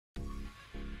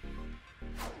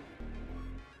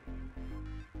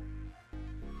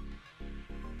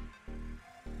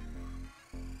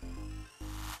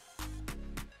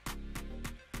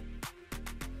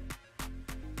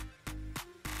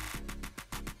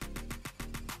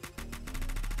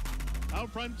Out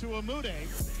front to Amude.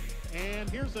 And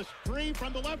here's a three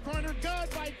from the left corner. Good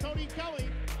by Cody Kelly.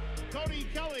 Cody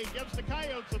Kelly gives the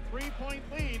Coyotes a 3-point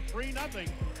lead, 3-0.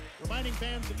 Reminding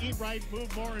fans to eat right,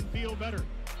 move more, and feel better.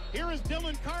 Here is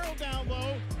Dylan Carl down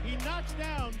low. He knocks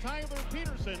down Tyler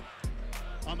Peterson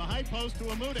on the high post to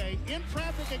Amude. In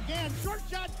traffic again. Short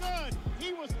shot good.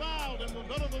 He was fouled and will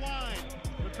go to the line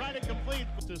to try to complete.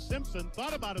 To Simpson.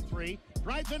 Thought about a three.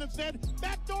 Drives in instead.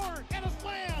 Backdoor and a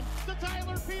slam to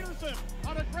Tyler Peterson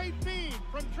on a great feed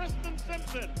from Tristan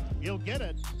Simpson. He'll get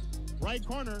it. Right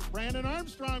corner, Brandon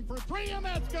Armstrong for three, and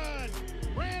that's good!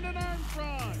 Brandon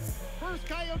Armstrong, first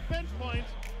Coyote bench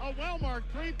points, a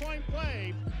well-marked three-point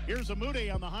play. Here's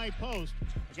Amude on the high post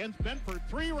against Benford.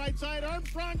 Three right side,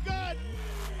 Armstrong, good!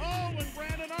 Oh, when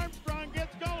Brandon Armstrong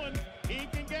gets going, he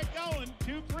can get going.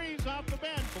 2 threes off the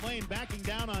bench. Lane backing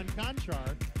down on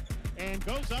Conchar and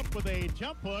goes up with a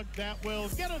jump hook that will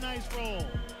get a nice roll.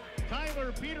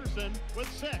 Tyler Peterson with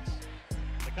 6.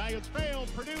 The Coyotes fail.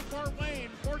 Purdue Fort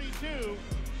Wayne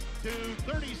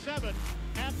 42-37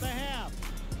 at the half.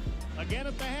 Again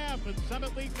at the half in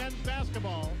Summit League men's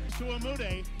basketball. To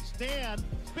Amude, stand,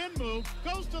 spin move,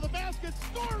 goes to the basket,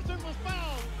 scores and was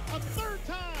fouled a third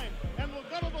time, and will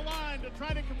go to the line to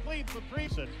try to complete the three.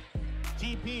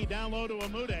 TP down low to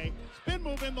Amude, spin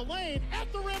move in the lane,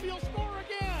 at the rim, he'll score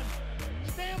again.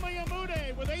 Stanley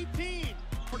Amude with 18.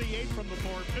 48 from the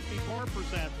floor,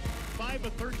 54%. 5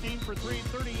 of 13 for 3,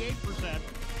 38%.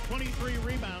 23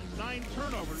 rebounds, 9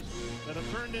 turnovers that have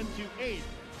turned into 8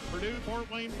 Purdue Fort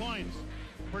Wayne points.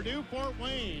 Purdue Fort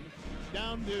Wayne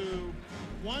down to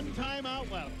 1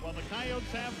 timeout left while the Coyotes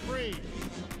have 3.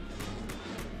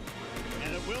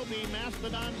 And it will be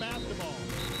Mastodon basketball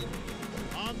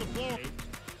on the floor.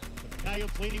 The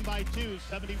Coyotes leading by 2,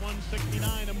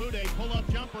 71-69. Amude pull-up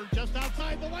jumper just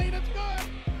outside the lane. It's good.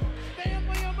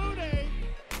 Stanley Amude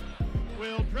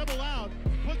will dribble out,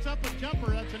 puts up a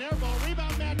jumper. That's an air ball.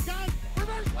 Rebound, Matt Gunn.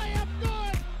 Reverse layup,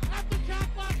 good. At the shot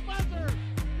clock buzzer.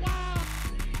 Wow.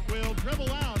 Will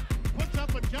dribble out, puts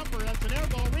up a jumper. That's an air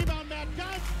ball. Rebound, Matt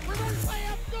Gunn. Reverse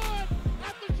layup, good.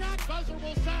 At the shot buzzer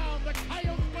will sound. The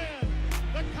Coyotes win.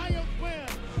 The Coyotes win.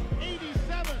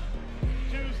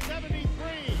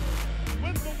 87-73.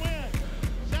 With the win.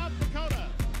 South Dakota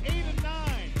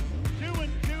 8-9. 2-2 in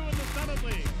the Summit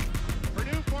League.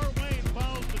 Purdue Fort Wayne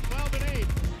falls to 12-8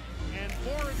 and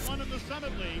 4-1 in the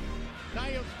Summit League.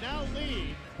 Coyotes now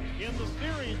lead in the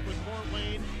series with Fort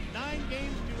Wayne 9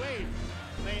 games to 8.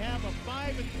 They have a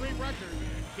 5-3 record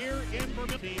here in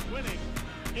Birmingham, winning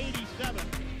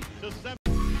 87-70.